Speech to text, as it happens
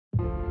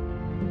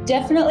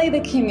definitely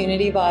the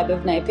community vibe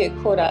of Napier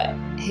Quarter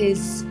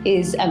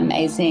is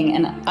amazing,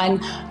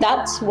 and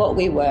that's what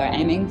we were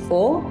aiming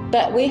for.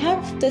 But we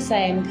have the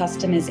same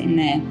customers in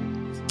there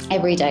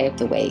every day of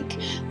the week.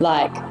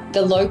 Like,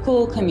 the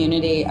local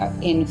community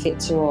in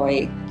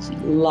Fitzroy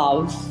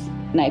love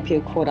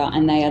Napier Quarter,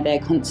 and they are there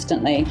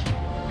constantly.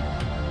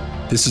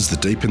 This is the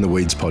Deep in the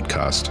Weeds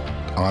podcast.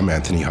 I'm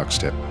Anthony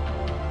Huckstep.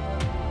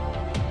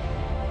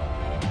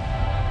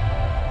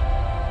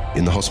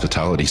 In the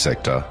hospitality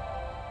sector,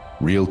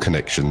 real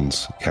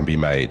connections can be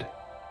made.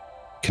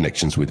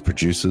 Connections with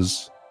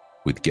producers,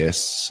 with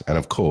guests, and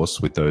of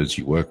course with those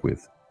you work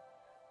with.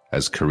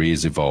 As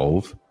careers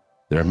evolve,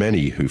 there are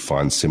many who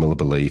find similar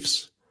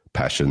beliefs,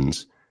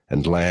 passions,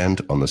 and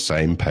land on the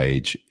same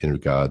page in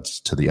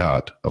regards to the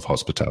art of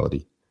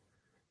hospitality.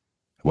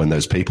 When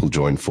those people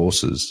join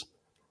forces,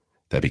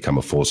 they become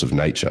a force of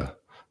nature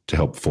to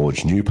help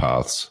forge new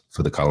paths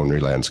for the culinary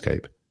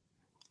landscape.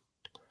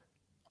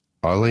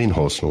 Eileen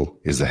Horsnell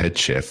is the head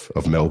chef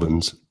of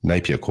Melbourne's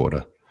Napier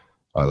Quarter.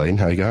 Eileen,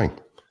 how are you going?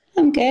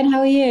 I'm good. How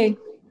are you?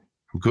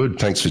 Good.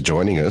 Thanks for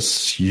joining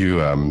us. You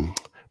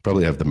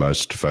probably have the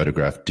most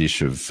photographed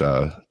dish of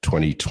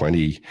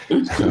 2020,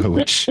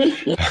 which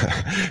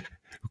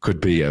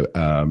could be a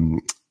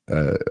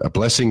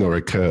blessing or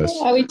a curse.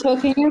 Are we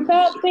talking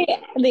about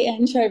the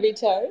anchovy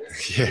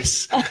toast?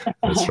 Yes,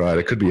 that's right.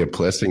 It could be a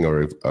blessing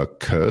or a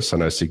curse. I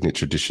know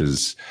signature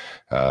dishes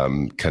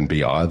can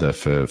be either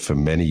for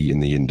many in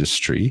the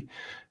industry.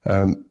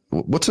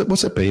 What's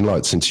it been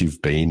like since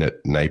you've been at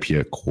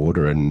Napier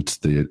Quarter and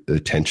the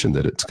attention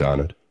that it's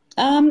garnered?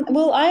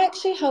 Well, I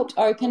actually helped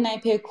open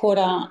Napier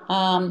Quarter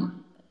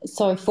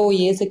 4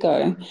 years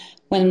ago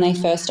when they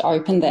first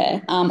opened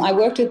there. I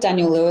worked with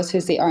Daniel Lewis,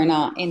 who's the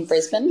owner in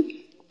Brisbane.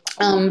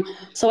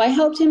 So I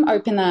helped him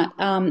open that,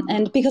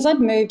 and because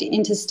I'd moved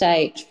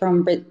interstate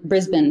from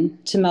Brisbane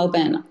to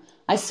Melbourne,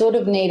 I sort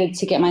of needed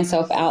to get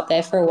myself out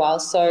there for a while.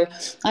 So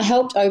I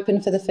helped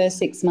open for the first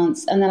 6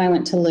 months, and then I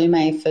went to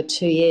Lume for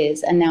 2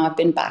 years, and now I've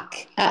been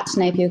back at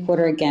Napier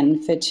Quarter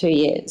again for 2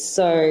 years.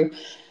 So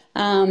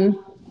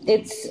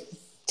it's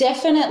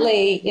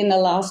definitely in the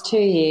last 2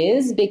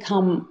 years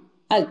become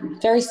a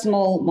very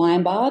small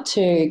wine bar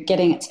to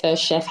getting its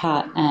first chef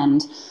hat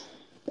and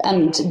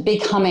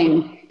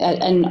becoming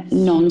a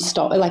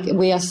non-stop, like,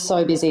 we are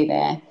so busy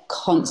there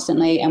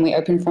constantly, and we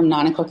open from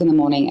 9 o'clock in the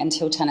morning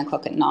until 10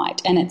 o'clock at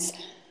night, and it's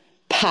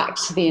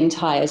packed the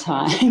entire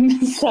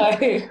time.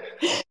 So,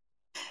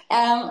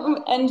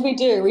 and we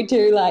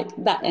do like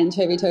that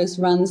anchovy toast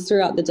runs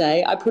throughout the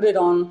day. I put it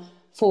on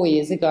 4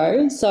 years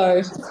ago.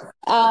 So,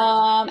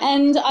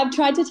 and I've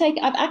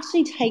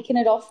actually taken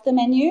it off the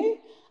menu,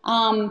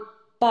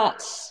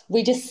 but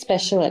we just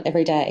special it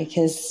every day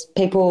because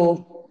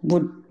people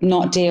would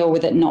not deal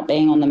with it not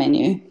being on the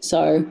menu.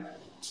 So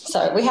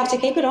we have to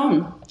keep it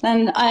on.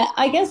 And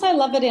I guess I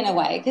love it in a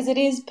way because it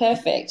is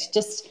perfect.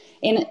 Just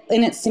in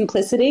its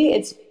simplicity,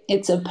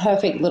 it's a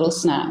perfect little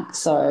snack.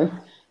 So,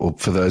 well,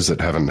 for those that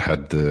haven't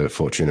had the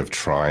fortune of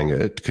trying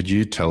it, could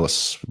you tell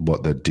us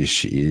what the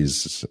dish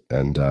is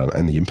and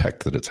the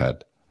impact that it's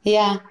had?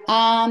 Yeah.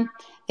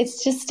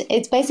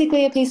 It's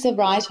basically a piece of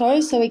rye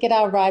toast. So we get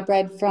our rye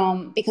bread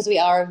because we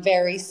are a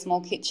very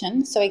small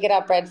kitchen, so we get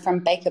our bread from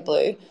Baker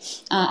Blue.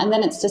 And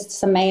then it's just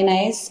some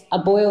mayonnaise, a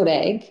boiled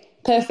egg,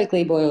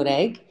 perfectly boiled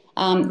egg,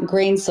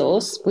 green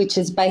sauce, which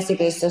is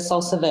basically the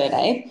salsa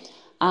verde,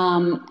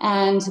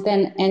 and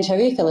then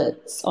anchovy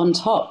fillets on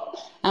top.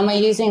 And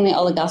we're using the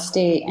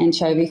Olegusti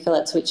anchovy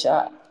fillets, which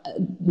are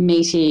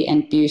meaty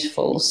and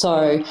beautiful.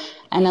 So,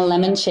 and a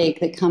lemon cheek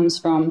that comes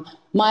from,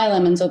 my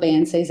lemons will be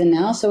in season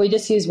now, so we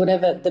just use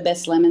whatever the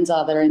best lemons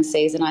are that are in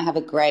season. I have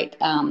a great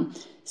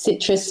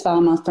citrus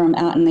farmer from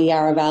out in the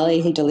Yarra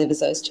Valley who delivers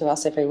those to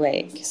us every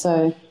week.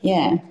 So,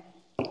 yeah.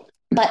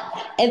 But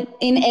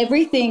in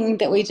everything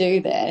that we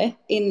do there,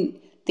 in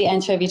the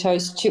anchovy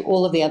toast to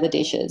all of the other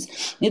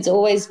dishes, it's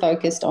always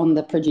focused on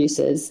the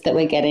producers that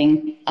we're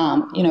getting.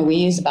 We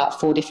use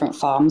about 4 different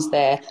farms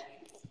there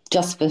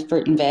just for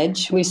fruit and veg.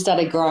 We've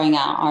started growing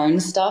our own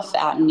stuff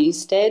out in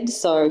Newstead,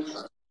 so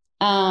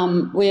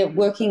we're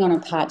working on a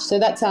patch. So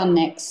that's our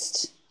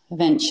next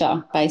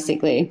venture,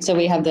 basically. So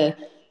we have the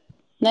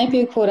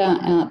Napier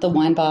Quarter, the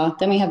wine bar,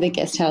 then we have the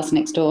guest house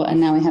next door, and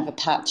now we have a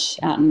patch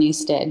out in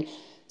Newstead.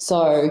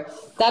 So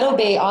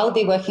I'll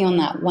be working on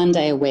that 1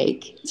 day a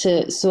week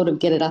to sort of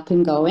get it up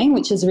and going,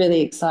 which is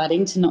really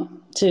exciting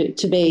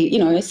to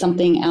be,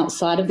 something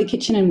outside of the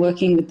kitchen and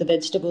working with the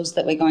vegetables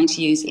that we're going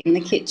to use in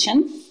the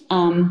kitchen.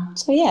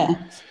 So, yeah.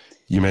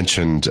 You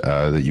mentioned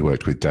that you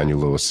worked with Daniel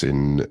Lewis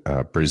in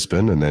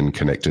Brisbane and then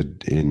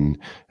connected in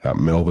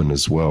Melbourne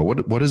as well.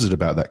 What is it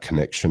about that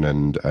connection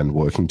and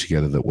working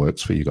together that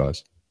works for you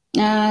guys?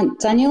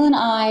 Daniel and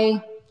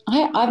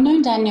I've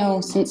known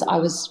Daniel since I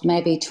was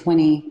maybe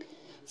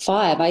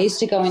 25. I used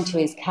to go into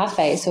his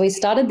cafe. So we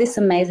started this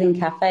amazing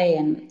cafe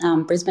in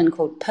Brisbane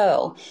called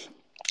Pearl.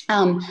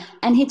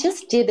 And he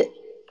just did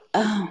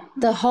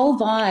the whole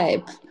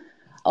vibe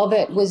of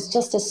it was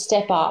just a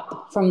step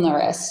up from the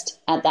rest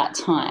at that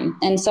time.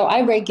 And so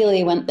I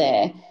regularly went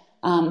there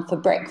for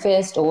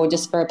breakfast or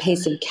just for a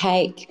piece of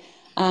cake.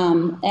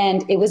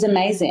 And it was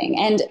amazing.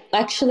 And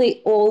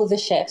actually all of the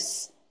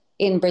chefs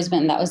in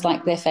Brisbane, that was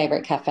like their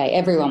favourite cafe.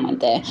 Everyone went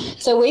there.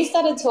 So we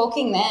started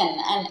talking then,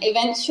 and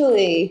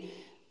eventually,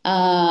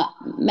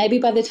 maybe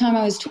by the time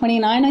I was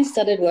 29, I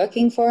started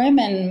working for him,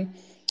 and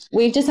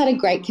we've just had a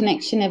great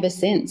connection ever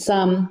since.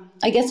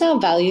 I guess our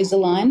values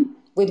align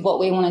with what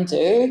we want to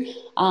do,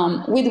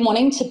 with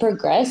wanting to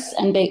progress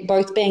and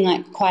both being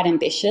like quite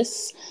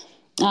ambitious.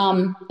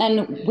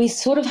 And we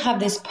sort of have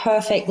this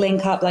perfect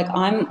link up. Like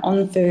I'm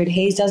on food,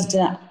 he does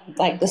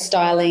like the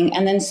styling,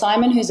 and then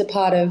Simon, who's a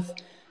part of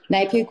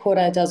Napier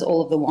Quarter, does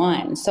all of the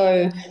wine.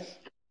 So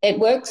it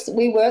works.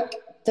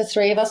 The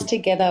three of us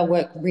together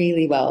work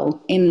really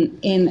well in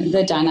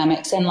the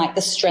dynamics and like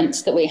the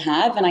strengths that we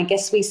have. And I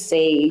guess we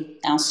see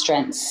our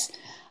strengths.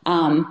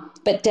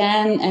 But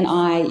Dan and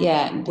I,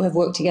 have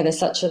worked together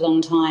such a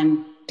long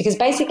time, because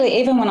basically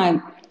even when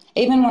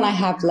I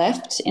have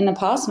left in the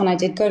past, when I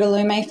did go to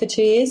Lume for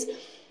 2 years,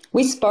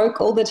 we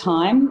spoke all the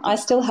time. I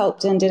still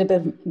helped and did a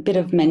bit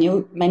of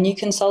menu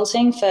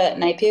consulting for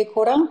Napier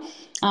Quarter.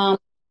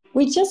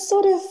 We just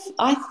sort of,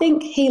 I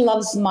think he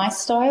loves my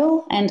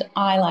style and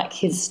I like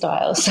his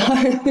style. So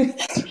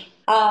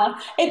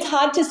it's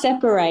hard to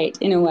separate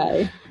in a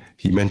way.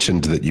 You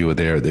mentioned that you were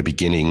there at the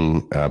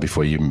beginning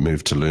before you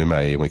moved to Lume,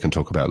 and we can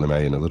talk about Lume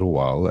in a little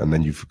while, and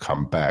then you've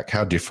come back.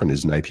 How different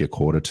is Napier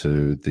Quarter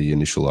to the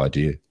initial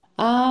idea?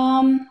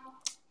 From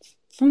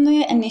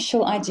the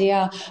initial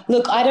idea,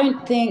 look, I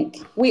don't think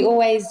we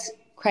always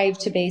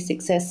craved to be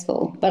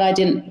successful, but I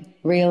didn't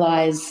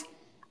realise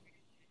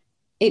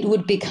it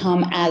would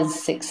become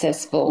as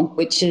successful,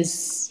 which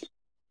is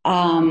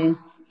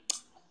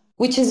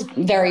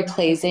very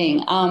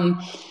pleasing.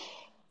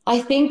 I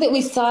think that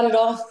we started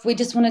off, we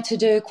just wanted to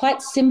do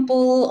quite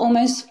simple,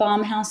 almost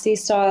farmhousey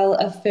style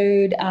of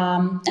food.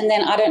 And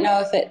then I don't know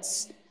if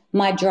it's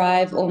my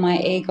drive or my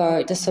ego,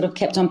 it just sort of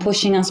kept on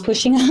pushing us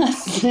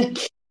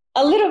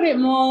a little bit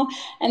more.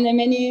 And the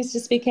menus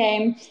just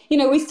became,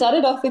 we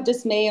started off with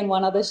just me and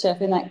one other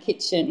chef in that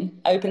kitchen,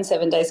 open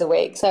 7 days a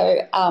week,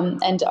 so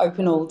and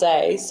open all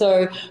day.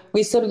 So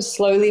we sort of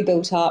slowly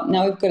built up.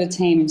 Now we've got a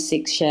team of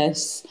 6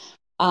 chefs,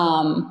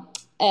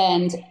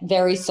 and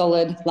very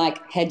solid, like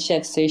head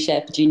chef, sous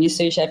chef, junior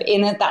sous chef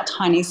in that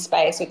tiny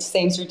space, which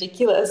seems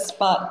ridiculous,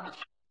 but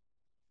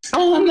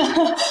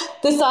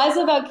the size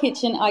of our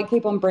kitchen I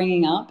keep on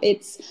bringing up.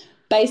 It's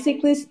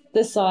basically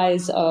the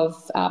size of,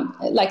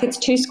 it's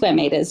 2 square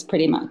meters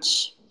pretty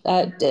much.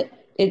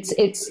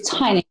 It's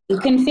tiny. You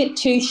can fit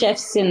 2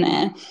 chefs in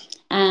there.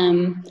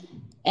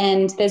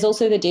 And there's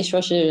also the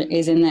dishwasher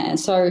is in there.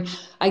 So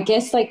I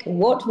guess like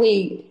what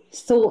we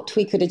thought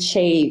we could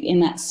achieve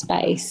in that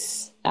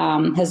space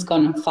has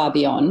gone far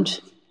beyond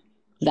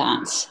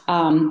that,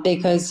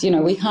 because we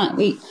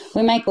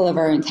make all of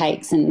our own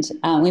cakes, and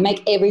we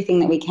make everything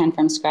that we can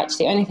from scratch.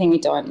 The only thing we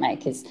don't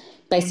make is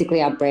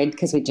basically our bread,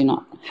 because we do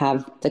not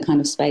have the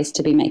kind of space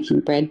to be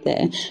making bread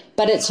there.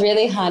 But it's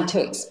really hard to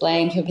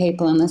explain to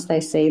people unless they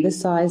see the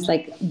size.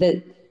 Like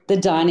the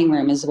dining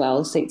room as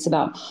well seats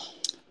about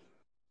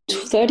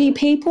 30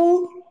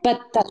 people, but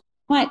that's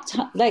quite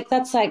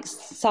that's like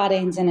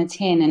sardines in a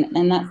tin,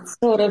 and that's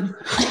sort of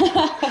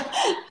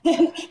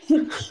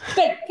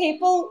but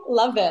people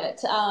love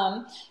it.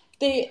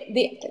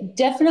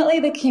 Definitely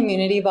the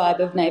community vibe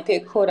of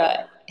Napier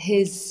Quarter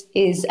is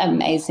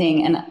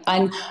amazing,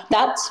 and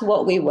that's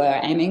what we were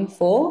aiming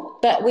for.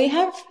 But we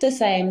have the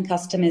same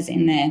customers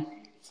in there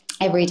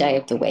every day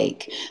of the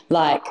week.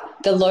 Like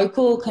the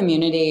local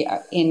community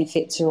in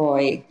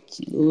Fitzroy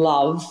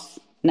love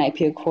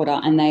Napier Quarter,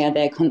 and they are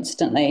there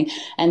constantly.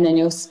 And then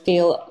you'll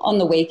feel on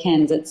the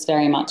weekends it's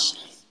very much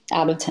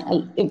out of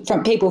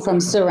from people from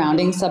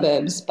surrounding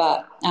suburbs.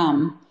 But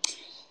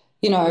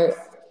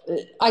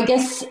I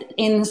guess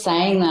in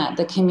saying that,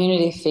 the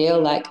community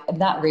feel like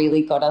that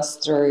really got us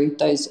through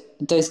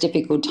those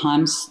difficult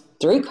times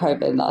through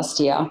COVID last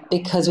year,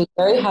 because we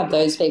do have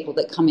those people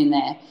that come in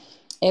there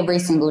every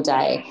single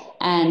day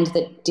and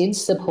that did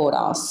support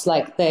us.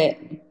 Like they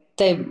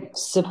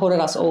supported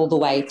us all the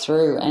way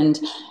through, and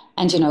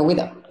with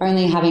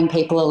only having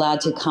people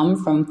allowed to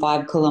come from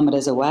 5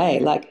 kilometres away,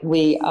 like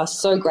we are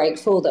so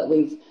grateful that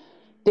we've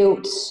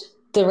built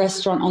the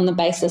restaurant on the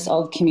basis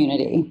of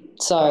community.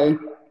 So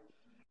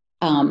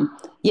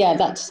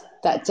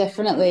that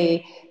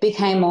definitely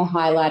became more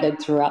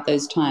highlighted throughout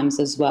those times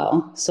as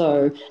well.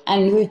 So,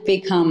 and we've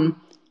become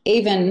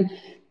even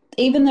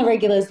the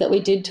regulars that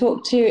we did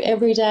talk to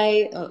every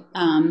day.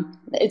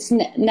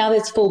 Now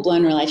there's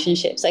full-blown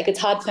relationships. Like it's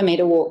hard for me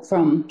to walk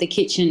from the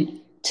kitchen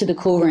to the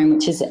cool room,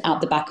 which is out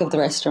the back of the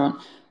restaurant,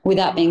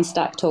 without being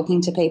stuck talking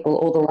to people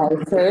all the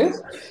way through.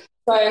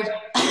 So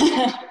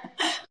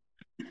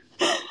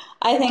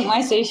I think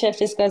my sous chef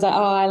just goes like,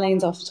 oh,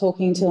 Eileen's off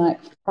talking to like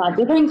 5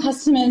 different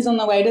customers on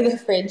the way to the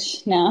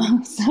fridge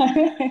now. So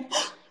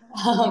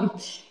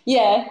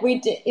we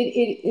did.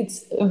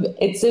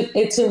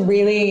 It's a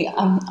really.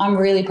 I'm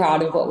really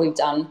proud of what we've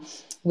done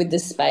with the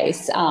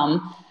space.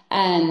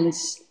 And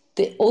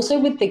also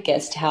with the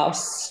guest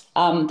house,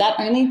 that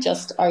only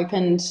just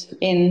opened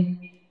in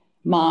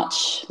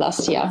March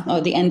last year,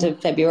 or the end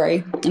of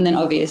February, and then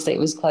obviously it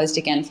was closed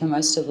again for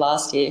most of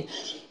last year.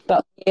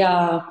 But we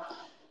are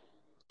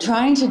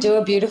trying to do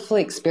a beautiful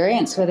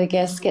experience where the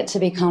guests get to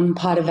become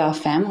part of our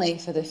family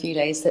for the few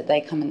days that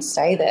they come and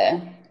stay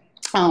there.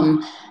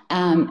 And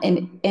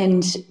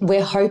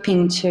we're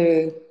hoping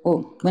to,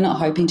 well, we're not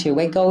hoping to,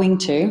 we're going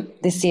to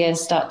this year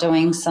start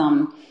doing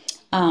some,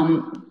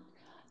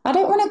 I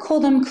don't want to call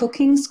them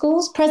cooking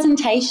schools,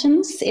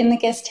 presentations in the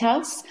guest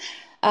house.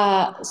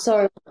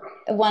 So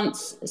I'm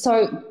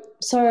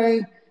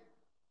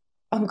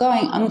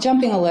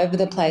jumping all over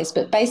the place,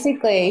 but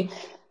basically,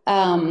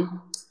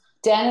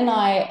 Dan and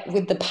I,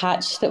 with the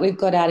patch that we've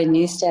got out in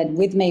Newstead,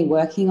 with me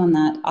working on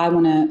that, I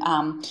want to,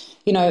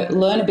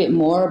 learn a bit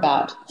more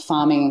about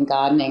farming and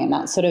gardening and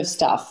that sort of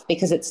stuff,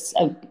 because it's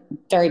a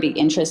very big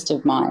interest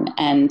of mine,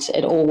 and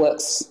it all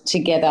works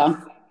together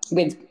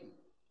with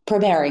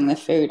preparing the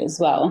food as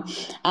well.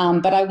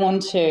 But I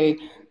want to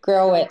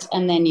grow it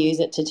and then use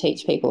it to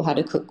teach people how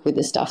to cook with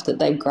the stuff that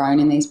they've grown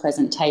in these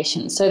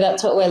presentations. So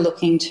that's what we're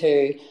looking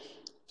to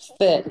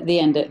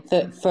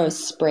for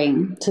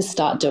spring, to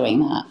start doing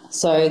that.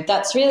 So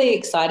that's really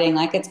exciting.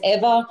 Like, it's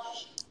ever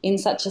in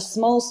such a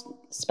small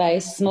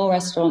space, small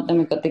restaurant, then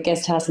we've got the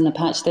guest house and the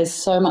patch. There's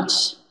so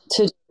much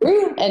to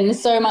do and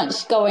so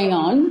much going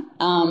on.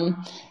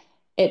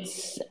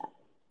 It's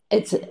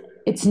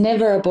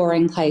never a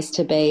boring place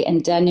to be,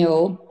 and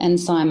Daniel and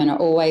Simon are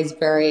always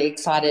very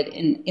excited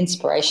and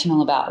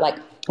inspirational about like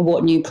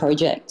what new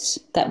projects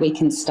that we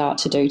can start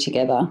to do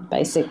together,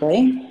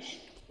 basically.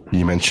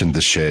 You mentioned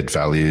the shared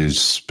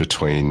values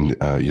between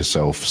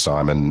yourself,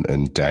 Simon,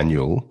 and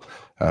Daniel.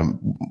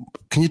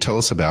 Can you tell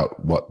us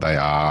about what they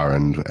are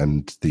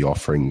and the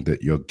offering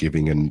that you're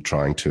giving and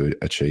trying to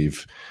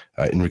achieve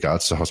in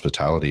regards to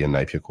hospitality in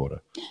Napier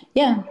Quarter?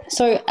 Yeah.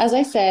 So as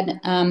I said,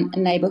 a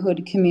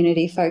neighbourhood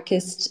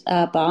community-focused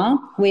bar.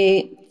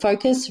 We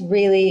focus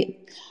really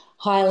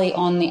highly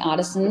on the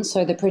artisans,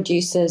 so the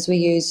producers. We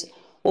use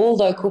all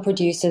local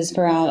producers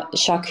for our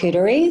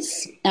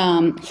charcuteries,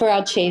 for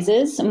our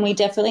cheeses, and we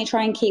definitely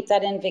try and keep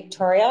that in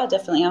Victoria,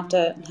 definitely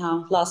after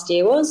how last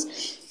year was.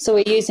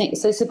 So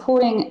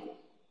supporting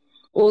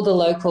all the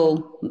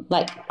local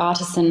like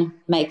artisan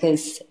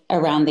makers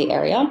around the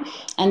area,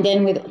 and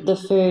then with the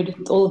food,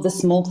 all of the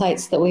small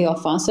plates that we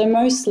offer. So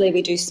mostly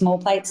we do small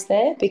plates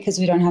there because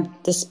we don't have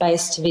the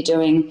space to be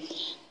doing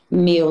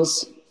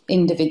meals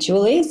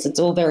individually, so it's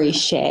all very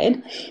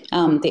shared,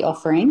 the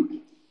offering.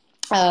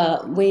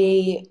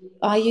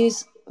 I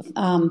use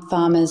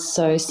farmers,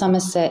 so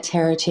Somerset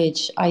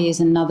Heritage. I use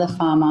another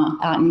farmer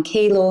out in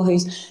Keilor,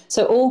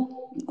 so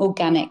all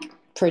organic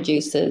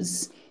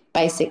producers,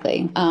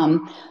 basically.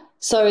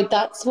 So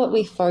that's what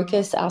we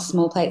focus our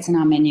small plates and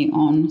our menu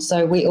on.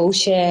 So we all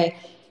share,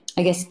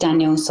 I guess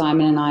Daniel,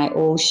 Simon and I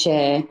all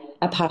share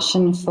a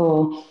passion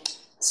for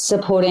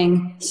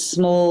supporting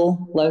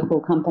small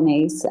local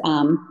companies,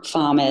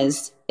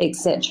 farmers,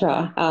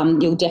 etc.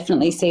 You'll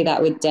definitely see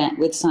that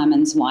with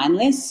Simon's wine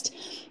list.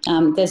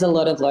 There's a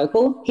lot of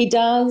local. He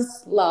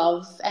does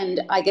love,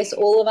 and I guess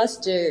all of us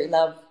do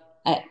love,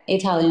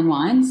 Italian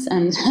wines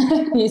and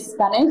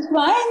Spanish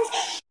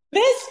wines.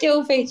 They're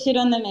still featured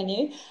on the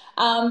menu,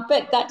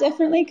 but that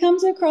definitely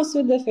comes across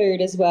with the food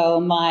as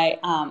well. My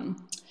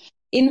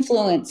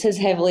influence has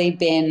heavily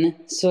been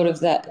sort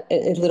of that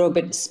a little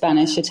bit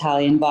Spanish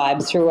Italian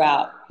vibe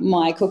throughout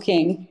my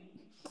cooking,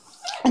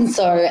 and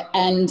so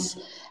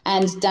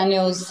and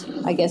Daniel's,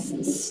 I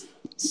guess,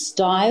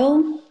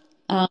 style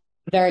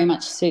very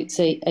much suits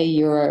a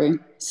Euro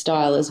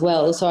style as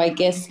well. So I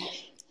guess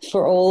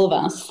for all of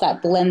us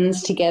that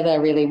blends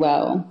together really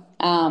well.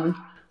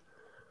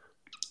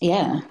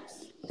 Yeah.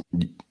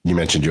 You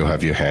mentioned you'll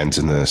have your hands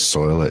in the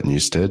soil at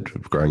Newstead,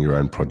 growing your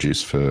own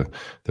produce for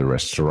the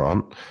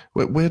restaurant.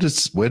 Where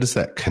does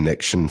that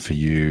connection for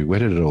you? Where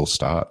did it all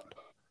start?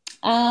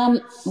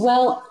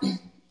 Well,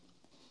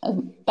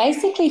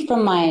 basically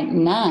from my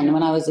nan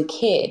when I was a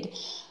kid.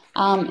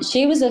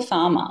 She was a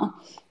farmer,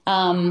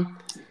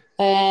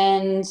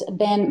 and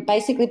then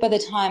basically by the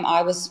time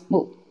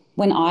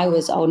when I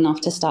was old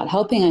enough to start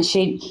helping her,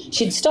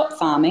 she'd stopped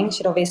farming.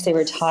 She'd obviously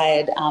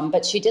retired,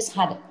 but she just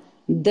had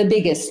the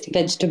biggest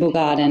vegetable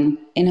garden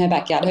in her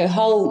backyard. Her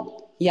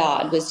whole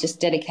yard was just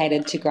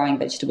dedicated to growing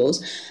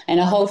vegetables, and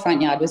her whole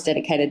front yard was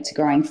dedicated to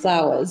growing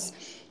flowers.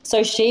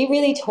 So she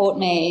really taught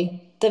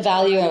me the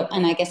value of,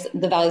 and I guess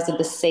the values of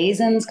the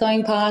seasons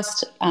going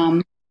past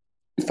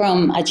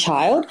from a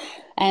child.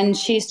 And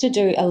she used to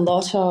do a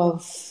lot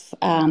of,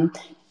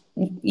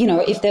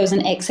 if there was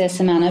an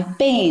excess amount of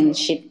beans,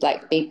 she'd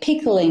be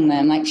pickling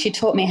them. She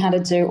taught me how to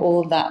do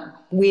all of that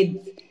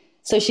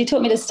so she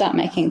taught me to start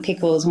making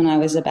pickles when I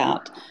was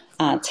about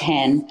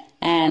 10,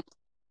 and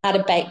how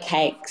to bake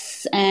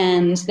cakes.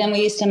 And then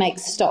we used to make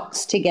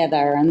stocks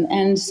together.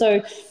 And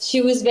so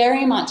she was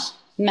very much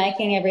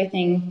making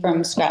everything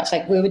from scratch.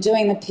 We were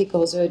doing the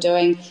pickles, we were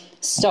doing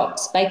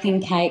stocks,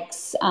 baking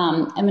cakes,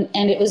 and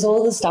it was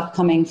all the stuff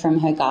coming from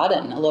her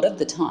garden a lot of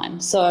the time.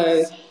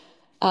 So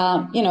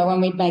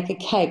When we'd make a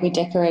cake, we'd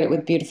decorate it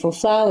with beautiful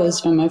flowers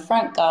from my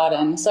front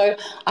garden. So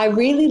I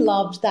really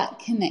loved that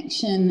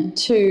connection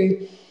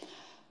to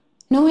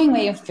knowing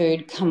where your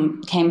food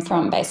came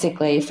from,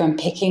 basically, from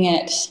picking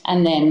it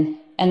and then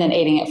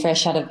eating it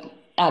fresh out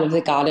of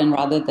the garden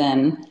rather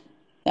than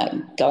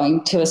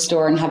going to a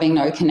store and having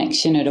no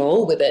connection at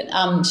all with it.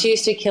 She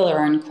used to kill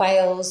her own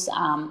quails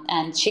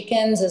and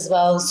chickens as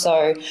well.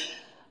 So,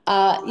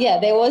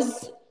 there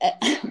was,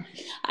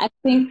 I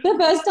think the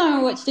first time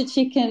I watched a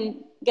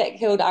chicken get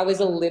killed, I was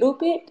a little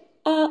bit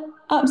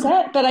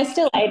upset, but I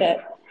still ate it.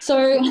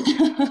 So,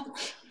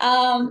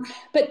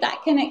 but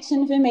that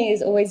connection for me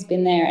has always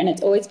been there, and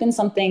it's always been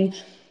something,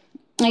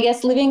 I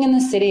guess, living in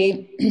the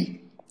city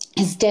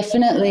has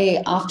definitely,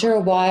 after a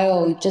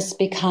while, just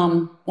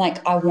become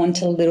like I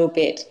want a little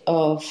bit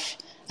of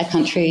a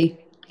country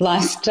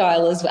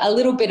lifestyle as well, a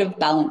little bit of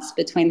balance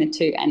between the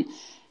two. And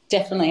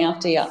definitely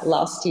after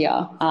last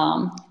year,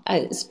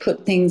 I just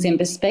put things in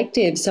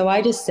perspective. So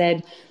I just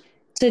said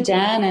to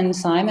Dan and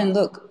Simon,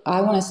 look, I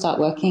want to start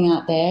working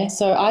out there.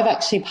 So I've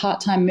actually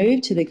part-time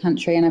moved to the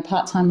country and I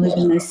part-time live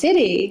in the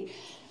city,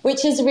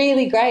 which is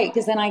really great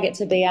because then I get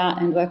to be out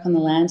and work on the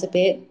land a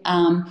bit.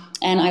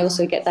 And I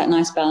also get that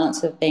nice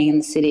balance of being in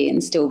the city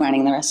and still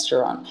running the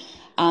restaurant.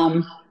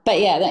 But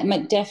yeah,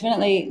 that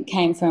definitely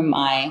came from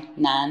my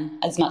nan,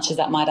 as much as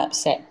that might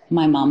upset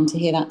my mum to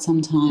hear that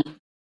sometimes.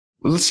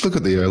 Well, let's look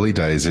at the early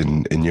days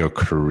in your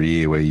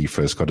career where you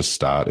first got a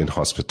start in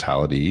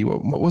hospitality.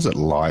 What was it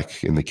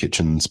like in the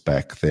kitchens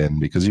back then?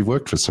 Because you've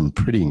worked for some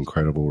pretty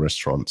incredible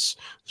restaurants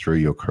through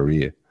your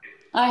career.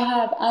 I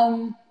have.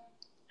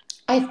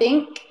 I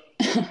think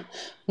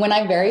when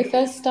I very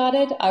first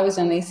started, I was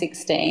only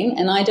 16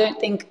 and I don't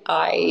think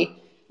I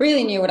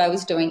really knew what I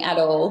was doing at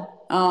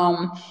all.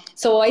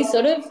 So I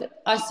sort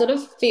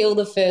of feel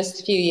the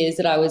first few years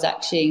that I was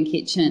actually in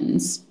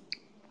kitchens,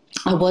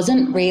 I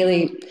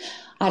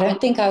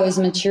don't think I was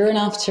mature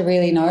enough to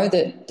really know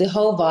that the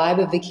whole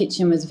vibe of the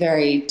kitchen was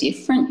very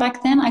different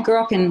back then. I grew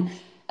up in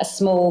it's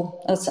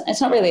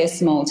not really a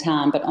small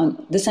town, but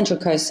on the central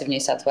coast of New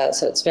South Wales,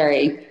 so it's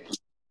very,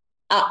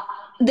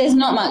 there's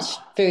not much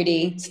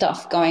foodie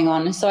stuff going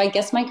on. So I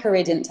guess my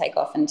career didn't take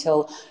off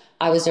until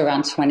I was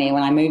around 20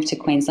 when I moved to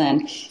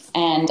Queensland,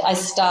 and I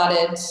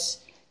started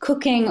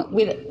cooking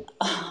with,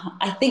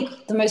 I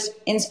think the most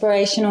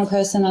inspirational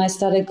person that I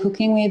started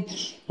cooking with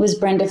was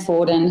Brenda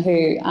Forden,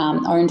 who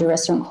owned a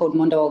restaurant called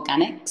Mondo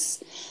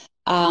Organics.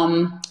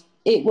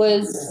 It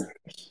was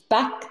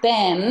back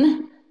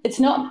then,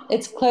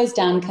 it's closed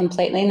down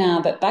completely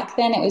now, but back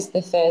then it was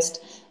the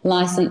first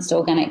licensed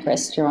organic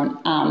restaurant.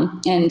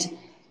 And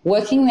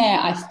working there,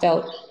 I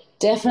felt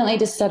definitely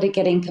just started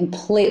getting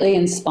completely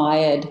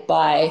inspired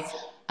by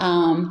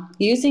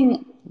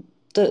using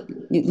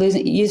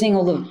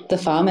all of the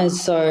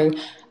farmers. So,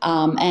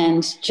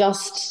 and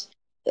just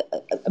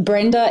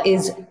Brenda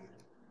is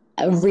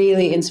a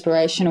really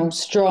inspirational,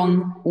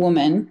 strong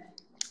woman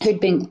who'd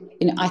been,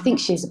 I think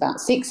she's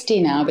about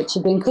 60 now, but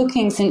she'd been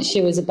cooking since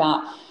she was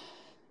about,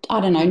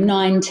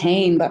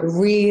 19, but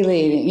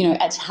really,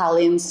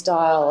 Italian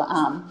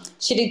style.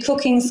 She did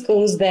cooking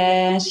schools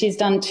there. She's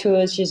done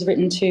tours. She's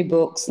written 2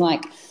 books.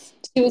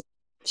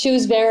 She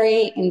was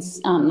very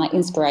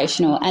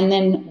inspirational. And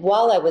then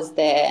while I was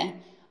there,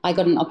 I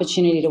got an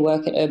opportunity to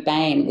work at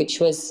Urbane, which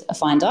was a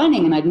fine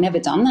dining, and I'd never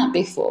done that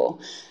before.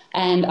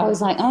 And I was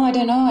like, oh, I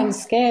don't know, I'm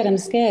scared.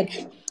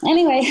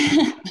 Anyway,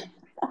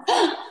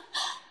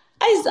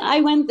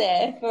 I went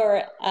there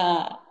for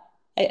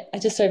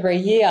just over a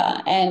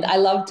year, and I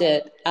loved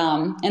it.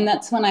 And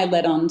that's when I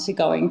led on to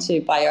going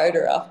to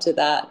Biota after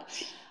that.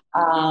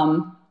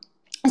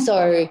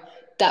 So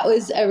that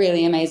was a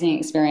really amazing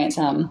experience.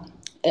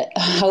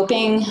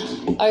 Helping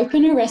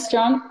open a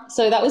restaurant.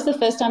 So that was the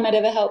first time I'd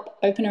ever helped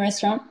open a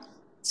restaurant.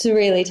 It's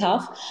really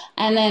tough.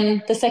 And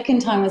then the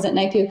second time was at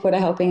Napier Quarter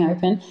helping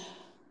open.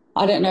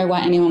 I don't know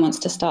why anyone wants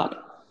to start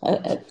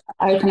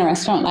open a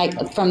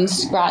restaurant from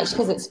scratch,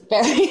 because it's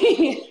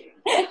very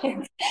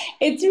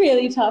it's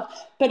really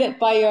tough. But at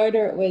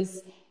Biota it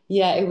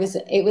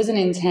was an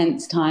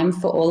intense time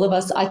for all of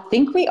us. I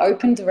think we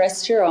opened the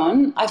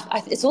restaurant.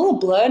 It's all a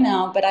blur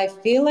now, but I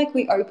feel like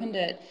we opened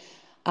it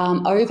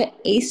over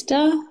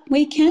Easter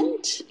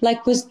weekend,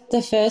 was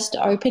the first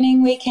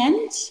opening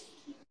weekend.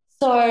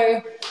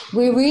 So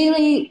we'd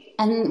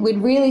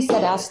really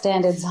set our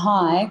standards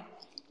high.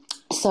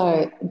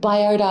 So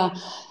Biota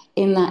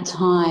in that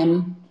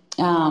time,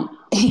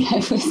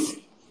 it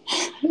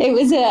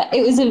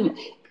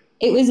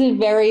was a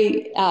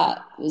very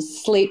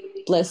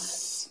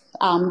sleepless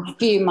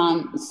few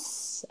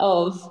months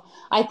of.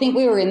 I think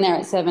we were in there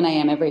at 7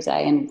 a.m. every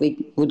day, and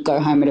we would go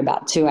home at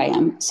about 2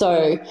 a.m.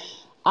 So.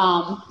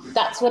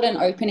 That's what an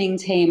opening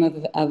team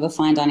of a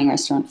fine dining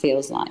restaurant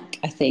feels like,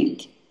 I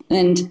think.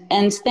 And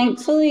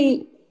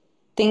thankfully,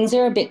 things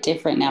are a bit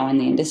different now in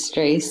the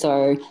industry.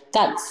 So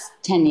that's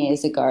 10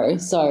 years ago.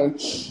 So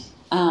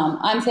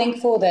I'm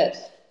thankful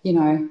that,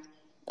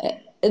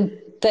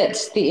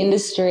 that the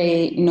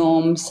industry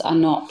norms are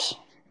not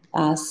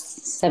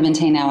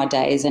 17-hour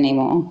days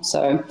anymore.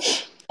 So,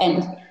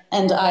 and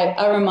And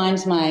I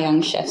remind my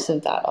young chefs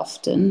of that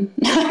often.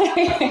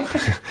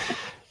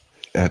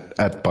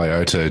 At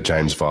Biota,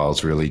 James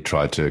Viles really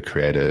tried to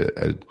create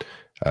a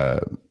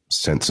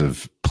sense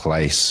of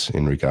place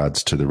in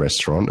regards to the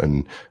restaurant,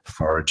 and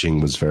foraging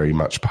was very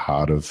much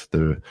part of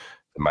the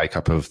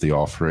makeup of the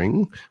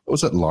offering. What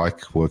was it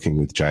like working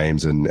with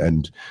James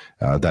and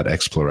that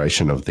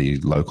exploration of the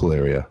local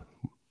area?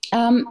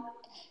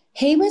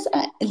 He was,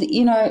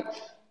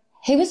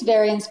 he was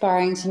very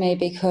inspiring to me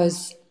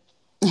because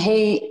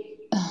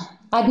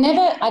I'd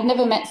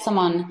never met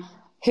someone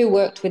who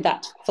worked with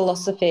that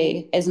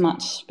philosophy as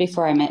much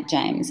before I met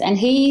James. And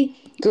he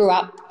grew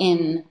up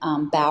in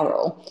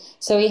Bowral,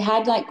 so he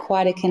had like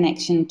quite a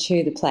connection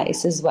to the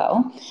place as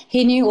well.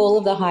 He knew all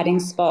of the hiding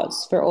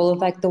spots for all of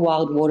like the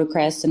wild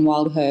watercress and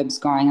wild herbs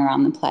growing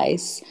around the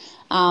place.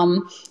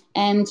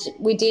 And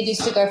we did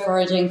used to go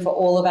foraging for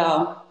all of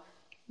our,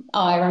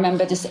 I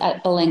remember just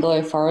at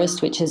Belanglo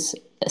Forest, which is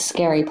a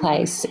scary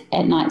place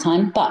at night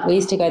time, but we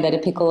used to go there to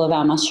pick all of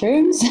our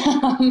mushrooms.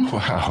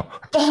 Wow.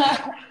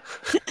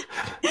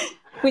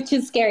 Which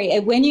is scary.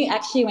 When you go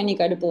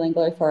to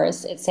Belanglo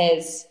Forest, it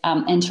says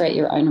enter at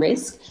your own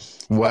risk.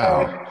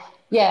 Wow. So,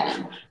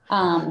 yeah,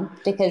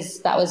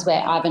 because that was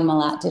where Ivan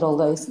Milat did all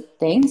those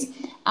things.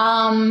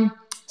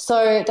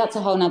 So that's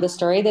a whole nother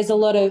story. There's a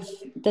lot of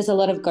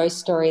ghost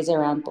stories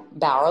around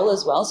Bowral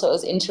as well, so it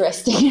was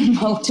interesting in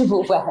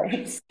multiple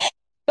ways.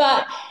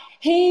 But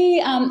we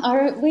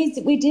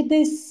did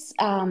this.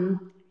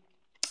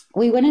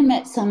 We went and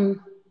met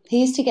some.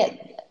 He used to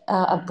get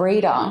a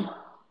breeder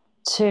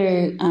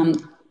to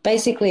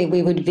basically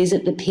we would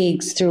visit the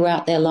pigs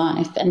throughout their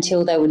life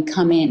until they would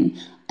come in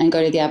and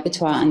go to the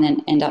abattoir and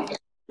then end up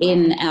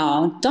in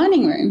our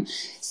dining room.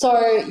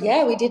 So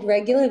yeah, we did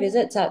regular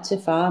visits out to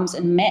farms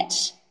and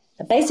met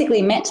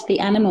the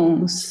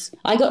animals.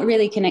 I got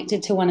really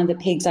connected to one of the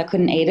pigs. I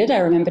couldn't eat it. I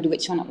remembered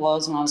which one it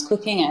was when I was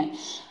cooking it.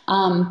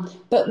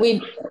 But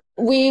we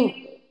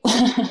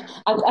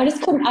I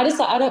just couldn't. I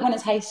don't want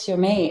to taste your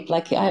meat.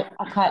 Like I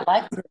quite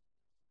liked it.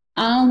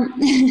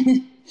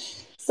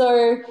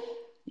 So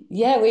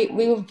yeah,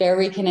 we were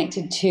very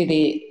connected to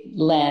the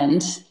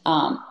land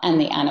and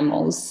the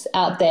animals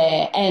out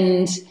there.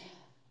 And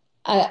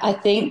I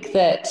think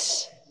that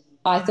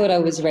I thought I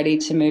was ready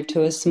to move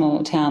to a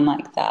small town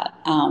like that.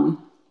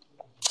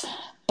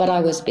 But I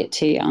was a bit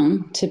too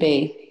young to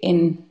be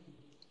in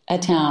a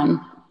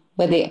town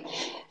where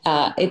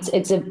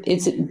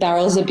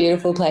Bowral's a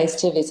beautiful place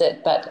to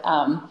visit, but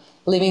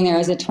living there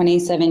as a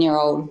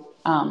 27-year-old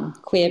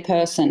queer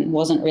person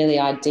wasn't really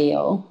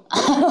ideal.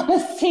 A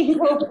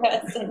single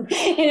person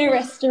in a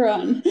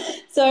restaurant.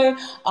 So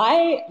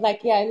I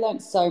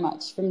learned so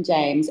much from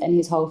James and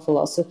his whole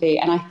philosophy,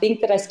 and I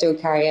think that I still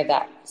carry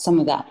some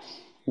of that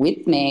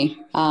with me.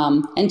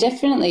 And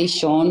definitely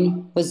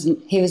Sean was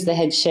the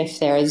head chef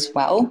there as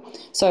well.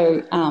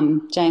 So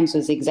James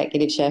was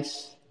executive chef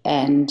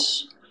and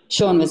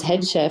Sean was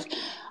head chef.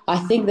 I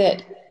think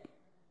that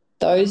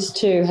those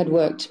two had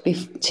worked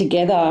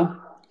together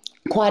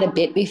quite a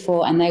bit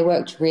before, and they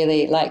worked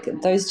really, like,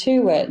 those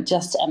two were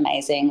just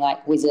amazing,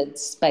 like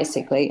wizards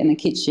basically in the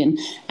kitchen.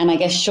 And I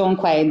guess Sean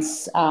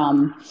Quaid's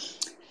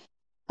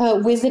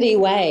wizardy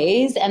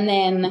ways, and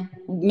then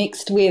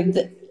mixed with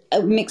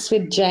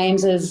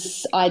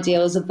James's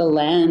ideals of the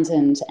land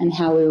and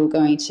how we were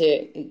going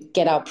to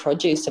get our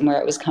produce and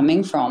where it was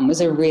coming from was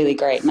a really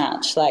great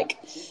match.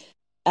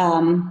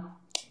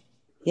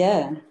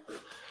 Yeah.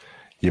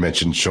 You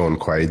mentioned Sean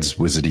Quaid's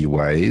wizardy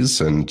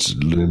ways, and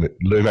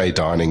Lume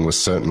Dining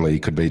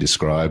could be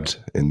described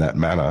in that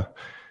manner.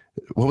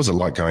 What was it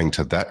like going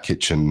to that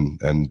kitchen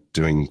and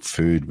doing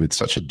food with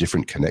such a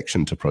different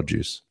connection to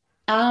produce?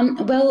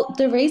 Well,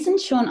 the reason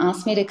Sean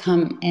asked me to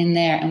come in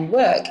there and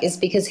work is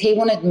because he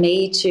wanted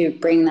me to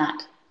bring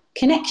that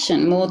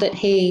connection more, that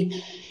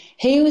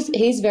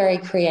he's very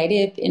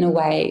creative in a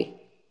way,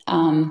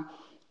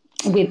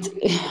 with,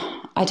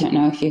 I don't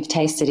know if you've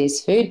tasted his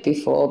food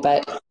before,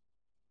 but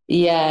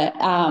yeah,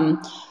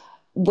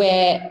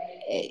 where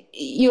a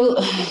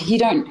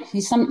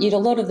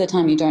lot of the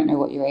time you don't know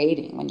what you're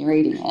eating when you're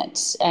eating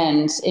it,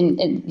 and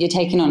you're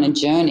taken on a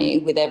journey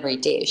with every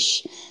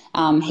dish.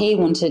 He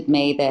wanted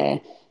me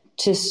there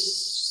to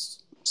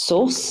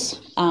source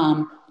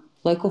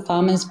local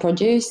farmers'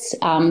 produce,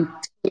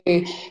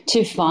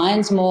 to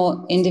find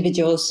more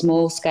individual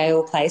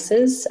small-scale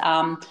places,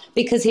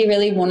 because he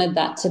really wanted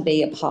that to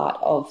be a part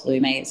of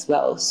Lume as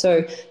well.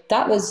 So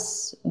that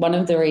was one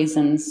of the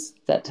reasons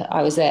that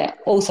I was there.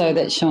 Also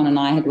that Sean and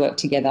I had worked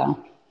together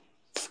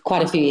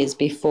quite a few years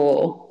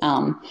before,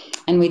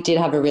 and we did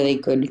have a really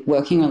good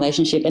working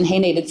relationship, and he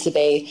needed to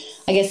be,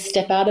 I guess,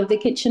 step out of the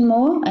kitchen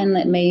more and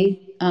let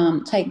me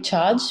take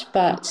charge.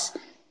 But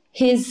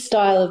his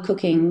style of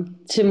cooking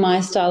to my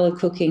style of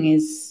cooking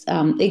is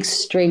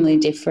extremely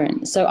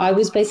different. So I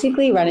was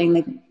basically running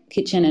the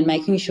kitchen and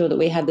making sure that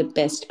we had the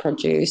best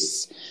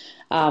produce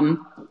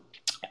in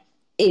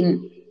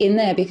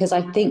there, because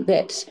I think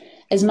that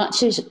as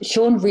much as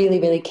Sean really,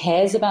 really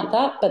cares about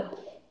that, but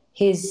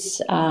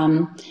he's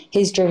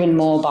driven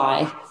more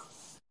by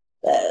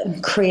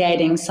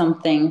creating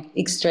something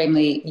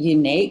extremely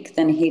unique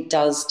than he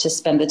does to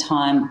spend the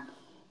time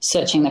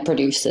searching the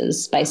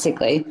producers,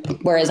 basically.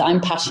 Whereas I'm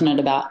passionate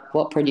about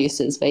what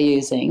producers we're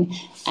using,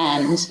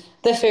 and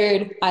the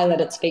food, I let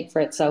it speak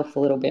for itself a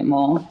little bit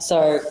more.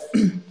 So,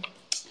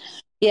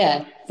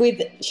 yeah,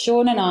 with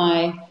Sean and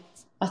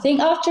I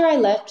think after I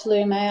left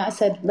Lume, I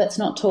said, let's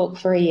not talk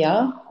for a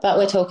year, but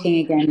we're talking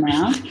again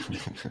now.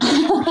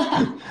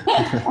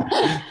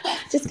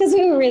 Just because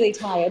we were really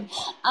tired.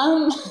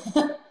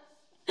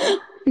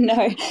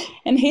 No,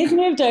 and he's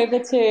moved over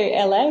to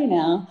LA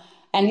now,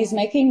 and he's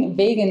making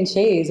vegan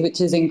cheese,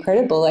 which is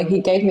incredible. Like, he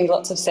gave me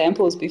lots of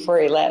samples before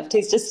he left.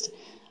 He's just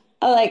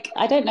like,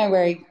 I don't know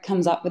where he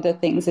comes up with the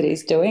things that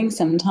he's doing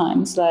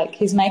sometimes. Like,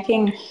 he's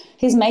making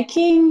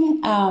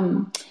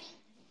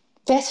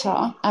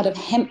better out of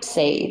hemp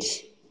seed.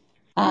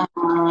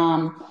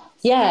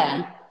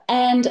 Yeah,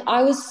 and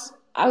I was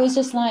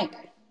just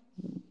like,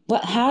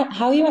 what?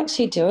 How are you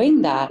actually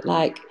doing that?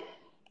 Like,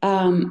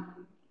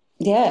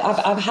 yeah,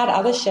 I've had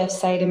other chefs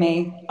say to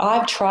me,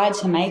 I've tried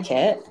to make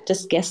it,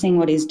 just guessing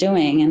what he's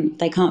doing, and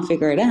they can't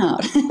figure it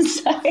out.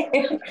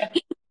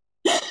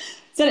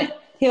 So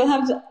he'll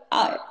have,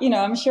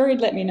 I'm sure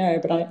he'd let me know,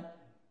 but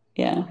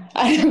yeah,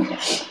 I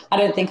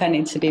don't think I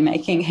need to be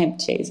making hemp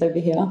cheese over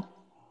here.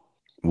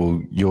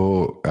 Well,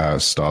 your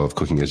style of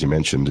cooking, as you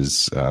mentioned,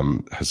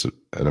 has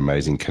an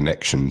amazing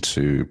connection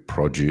to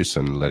produce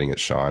and letting it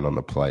shine on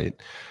the plate.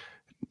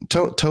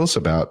 Tell us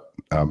about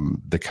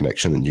the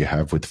connection that you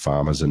have with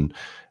farmers and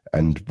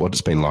what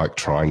it's been like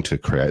trying to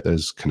create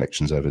those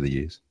connections over the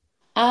years.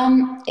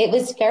 It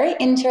was very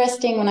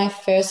interesting when I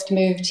first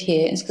moved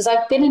here, because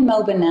I've been in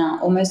Melbourne now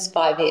almost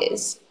 5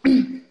 years.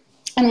 And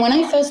when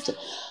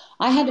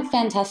I had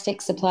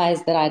fantastic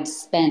suppliers that I'd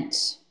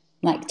spent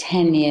like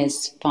 10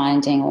 years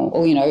finding or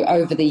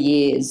over the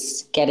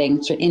years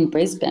getting in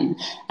Brisbane.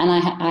 And I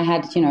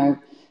had,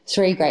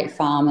 3 great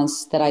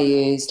farmers that I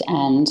used,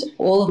 and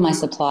all of my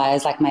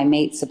suppliers, like my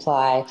meat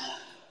supply,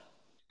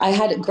 I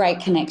had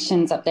great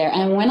connections up there.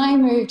 And when I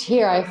moved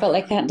here, I felt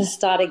like I had to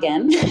start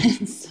again.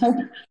 So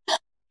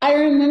I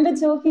remember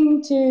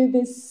talking to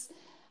this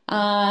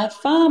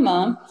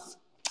farmer,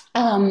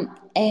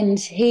 and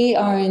he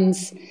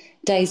owns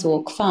Days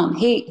Walk Farm.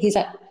 He used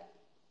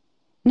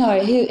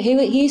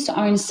to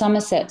own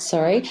Somerset,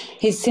 sorry.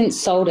 He's since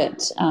sold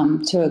it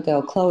to a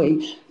girl,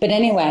 Chloe. But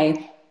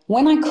anyway,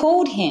 when I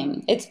called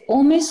him, it's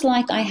almost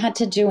like I had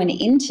to do an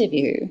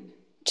interview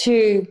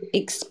to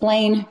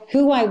explain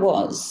who I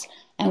was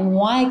and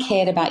why I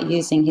cared about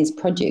using his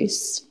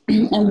produce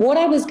and what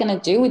I was going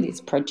to do with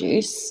his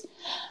produce,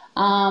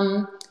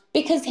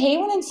 because he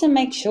wanted to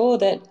make sure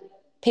that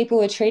people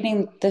were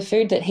treating the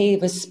food that he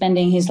was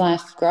spending his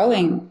life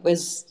growing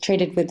was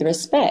treated with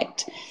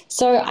respect.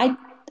 So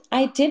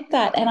I did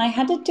that, and I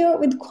had to do it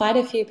with quite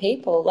a few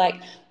people,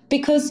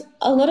 because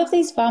a lot of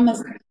these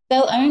farmers,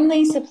 they'll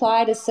only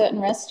supply to certain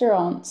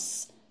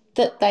restaurants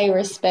that they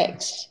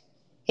respect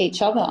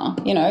each other.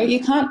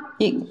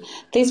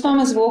 These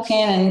farmers walk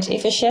in, and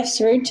if a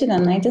chef's rude to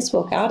them, they just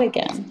walk out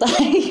again.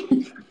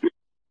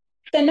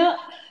 They're not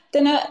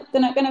going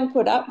to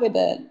put up with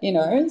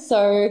it.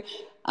 So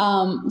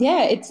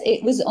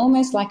it was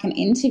almost like an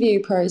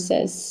interview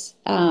process.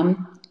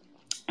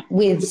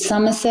 With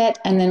Somerset,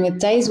 and then with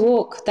Days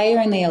Walk, they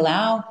only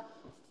allow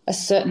a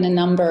certain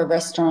number of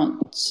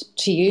restaurants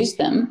to use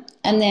them.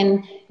 And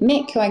then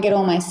Mick, who I get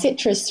all my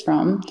citrus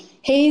from,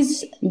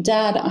 his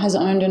dad has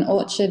owned an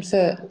orchard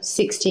for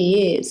 60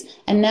 years,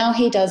 and now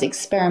he does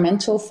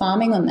experimental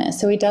farming on there.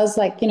 So he does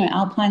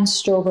alpine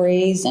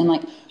strawberries and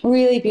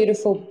really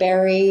beautiful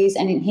berries,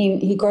 and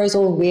he grows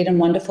all weird and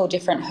wonderful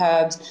different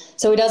herbs.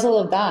 So he does all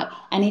of that,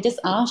 and he just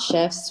asks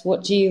chefs,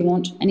 what do you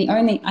want?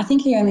 And I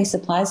think he only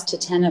supplies to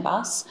 10 of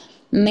us,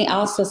 and he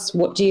asks us,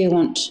 what do you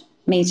want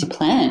me to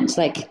plant?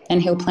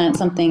 And he'll plant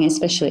something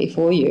especially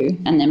for you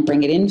and then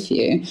bring it in for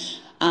you.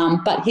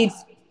 But he's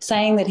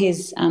saying that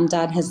his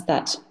dad has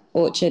that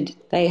orchard.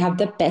 They have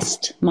the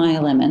best Meyer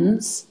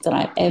lemons that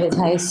I've ever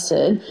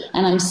tasted,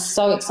 and I'm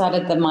so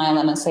excited that Meyer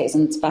lemon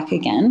season's back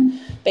again,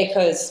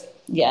 because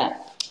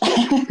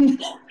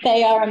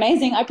they are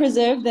amazing. I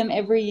preserve them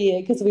every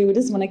year because we would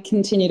just want to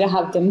continue to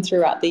have them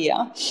throughout the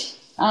year.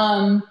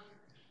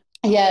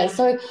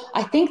 So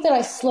I think that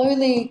I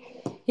slowly,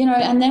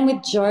 and then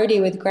with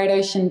Jody, with Great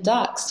Ocean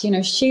Ducks,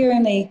 she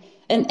only,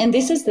 and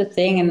this is the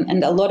thing,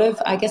 and a lot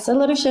of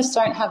chefs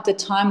don't have the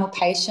time or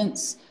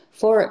patience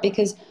for it,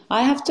 because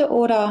I have to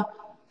order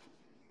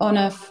on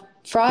a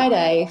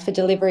Friday for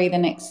delivery the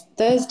next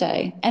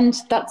Thursday, and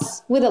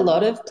that's with a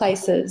lot of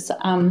places.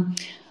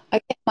 I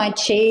get my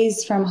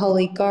cheese from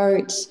Holy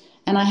Goat,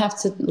 and I have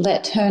to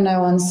let her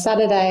know on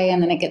Saturday,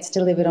 and then it gets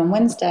delivered on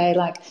Wednesday.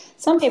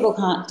 Some people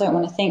don't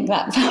want to think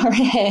that far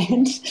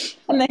ahead,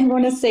 and they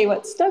want to see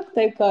what stock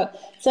they've got.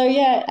 So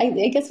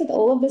I guess with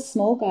all of the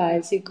small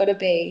guys, you've got to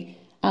be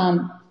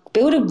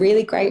build a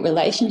really great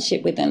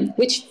relationship with them,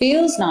 which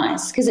feels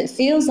nice, because it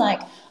feels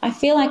like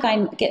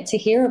I get to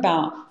hear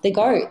about the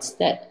goats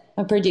that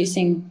are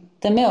producing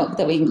the milk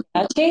that we can get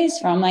our cheese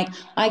from.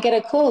 I get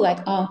a call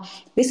oh,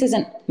 this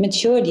isn't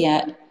matured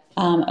yet,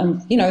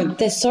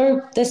 they're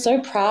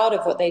so proud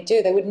of what they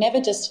do. They would never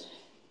just.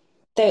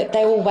 They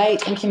will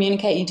wait and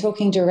communicate you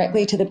talking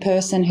directly to the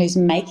person who's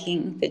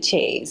making the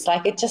cheese.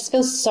 Like, it just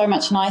feels so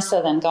much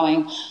nicer than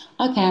going,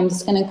 okay, I'm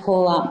just going to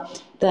call up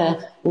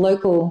the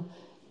local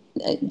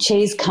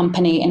cheese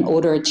company and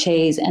order a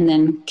cheese and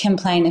then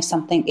complain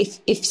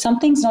if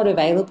something's not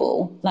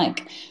available.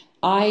 Like,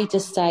 I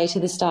just say to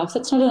the staff,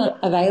 that's not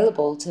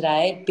available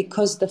today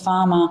because the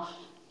farmer,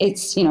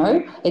 it's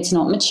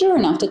not mature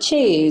enough to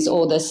cheese,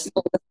 or the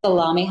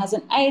salami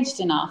hasn't aged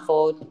enough,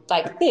 or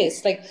like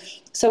this. Like,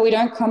 so we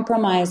don't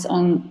compromise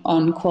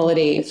on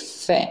quality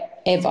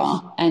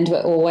forever, and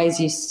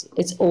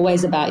it's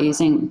always about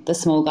using the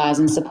small guys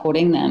and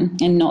supporting them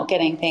and not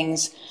getting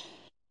things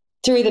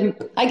through them.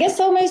 I guess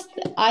almost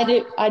I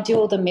do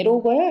all the middle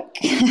work.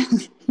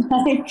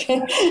 Like,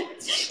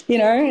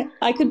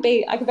 I could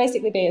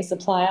basically be a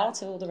supplier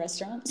to all the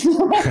restaurants.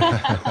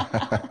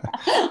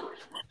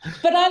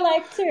 But I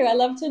like to. I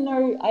love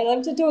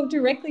to talk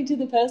directly to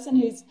the person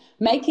who's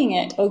making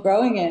it or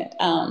growing it.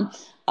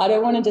 I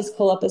don't want to just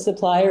call up a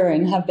supplier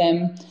and have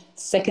them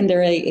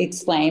secondarily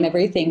explain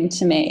everything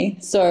to me.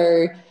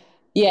 So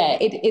yeah,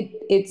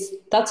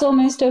 that's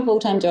almost a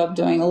full-time job,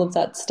 doing all of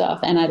that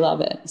stuff, and I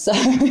love it. So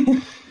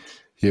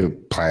your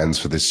plans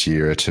for this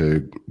year are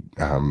to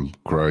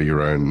grow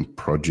your own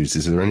produce.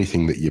 Is there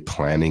anything that you're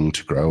planning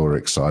to grow or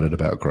excited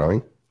about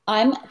growing?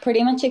 I'm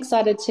pretty much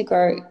excited to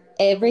grow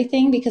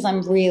everything because I'm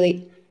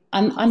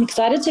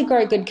excited to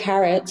grow good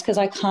carrots because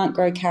I can't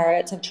grow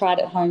carrots. I've tried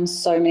at home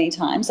so many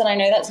times, and I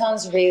know that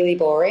sounds really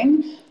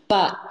boring,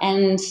 but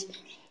I'm just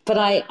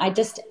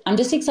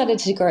excited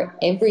to grow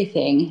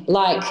everything.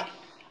 Like,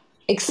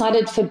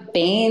 excited for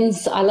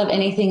beans. I love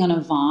anything on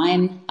a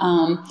vine,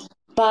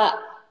 but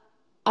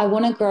I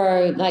want to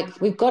grow, like,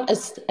 we've got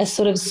a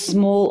sort of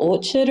small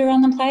orchard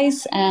around the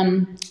place.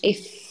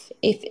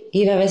 If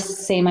you've ever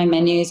seen my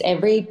menus,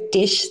 every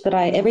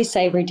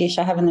savoury dish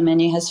I have in the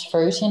menu has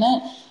fruit in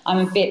it.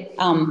 I'm a bit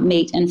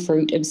meat and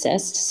fruit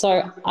obsessed,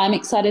 so I'm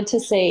excited to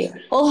see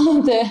all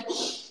of the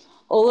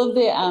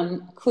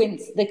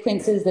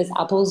quinces. There's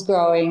apples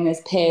growing,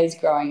 there's pears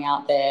growing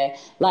out there.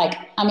 Like,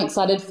 I'm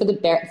excited for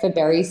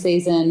berry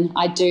season.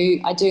 I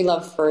do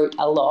love fruit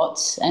a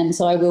lot, and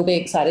so I will be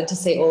excited to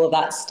see all of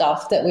that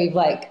stuff that we've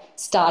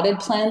started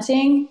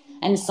planting.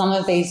 And some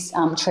of these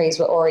trees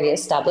were already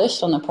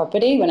established on the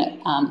property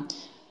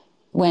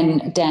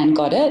when Dan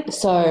got it.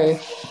 So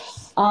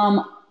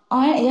I'm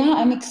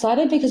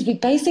excited because we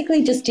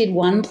basically just did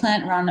one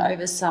plant run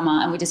over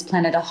summer, and we just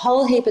planted a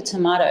whole heap of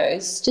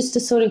tomatoes just to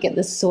sort of get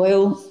the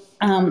soil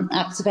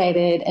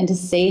activated and to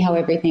see how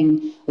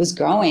everything was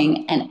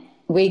growing. And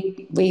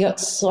we got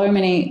so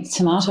many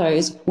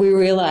tomatoes, we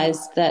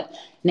realised that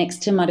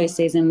next tomato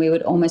season we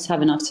would almost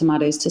have enough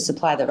tomatoes to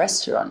supply the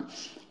restaurant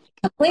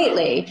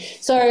completely.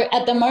 So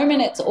at the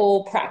moment it's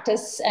all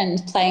practice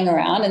and playing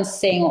around and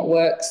seeing what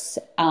works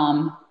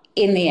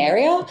in the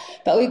area.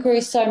 But we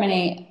grew so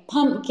many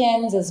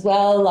pumpkins as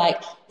well.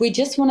 Like, we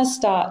just want to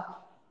start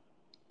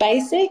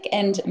basic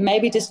and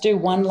maybe just do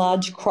one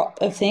large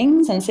crop of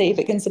things and see if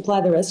it can supply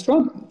the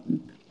restaurant.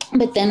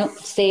 But then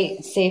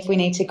see if we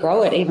need to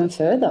grow it even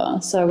further.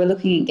 So we're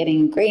looking at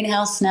getting a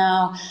greenhouse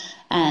now.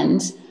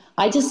 And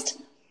I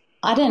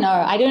don't know.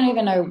 I don't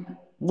even know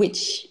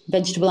which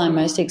vegetable I'm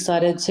most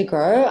excited to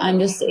grow. I'm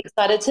just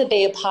excited to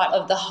be a part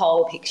of the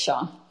whole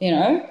picture,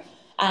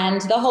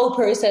 and the whole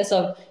process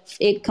of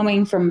it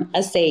coming from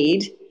a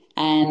seed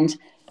and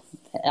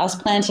us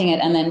planting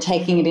it and then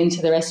taking it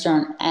into the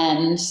restaurant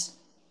and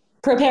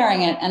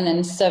preparing it and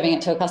then serving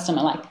it to a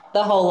customer, like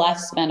the whole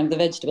lifespan of the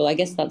vegetable. I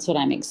guess that's what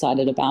I'm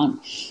excited about.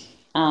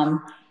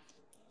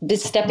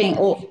 Just stepping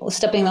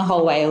the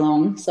whole way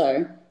along.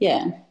 So,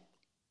 yeah.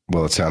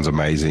 Well, it sounds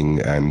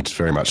amazing, and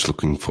very much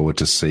looking forward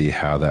to see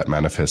how that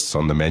manifests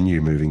on the menu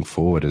moving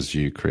forward as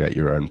you create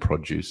your own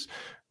produce.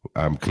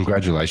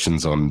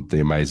 Congratulations on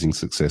the amazing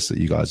success that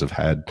you guys have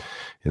had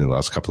in the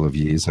last couple of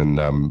years, and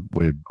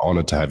we're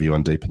honoured to have you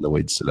on Deep in the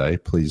Weeds today.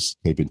 Please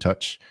keep in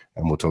touch,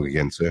 and we'll talk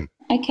again soon.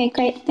 Okay,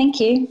 great. Thank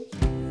you.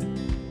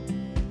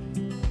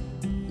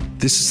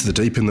 This is the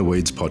Deep in the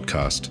Weeds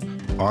podcast.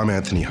 I'm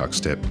Anthony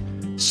Huckstep.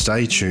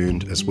 Stay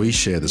tuned as we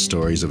share the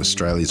stories of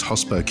Australia's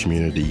hospo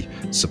community,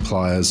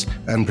 suppliers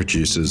and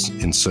producers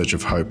in search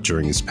of hope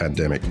during this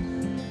pandemic.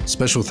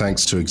 Special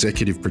thanks to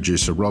executive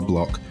producer Rob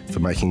Locke for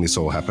making this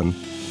all happen.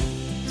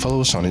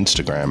 Follow us on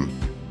Instagram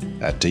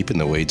at Deep in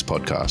the Weeds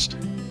Podcast,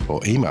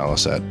 or email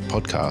us at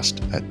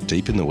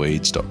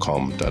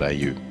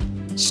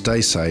podcast@deepintheweeds.com.au.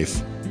 Stay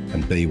safe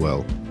and be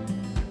well.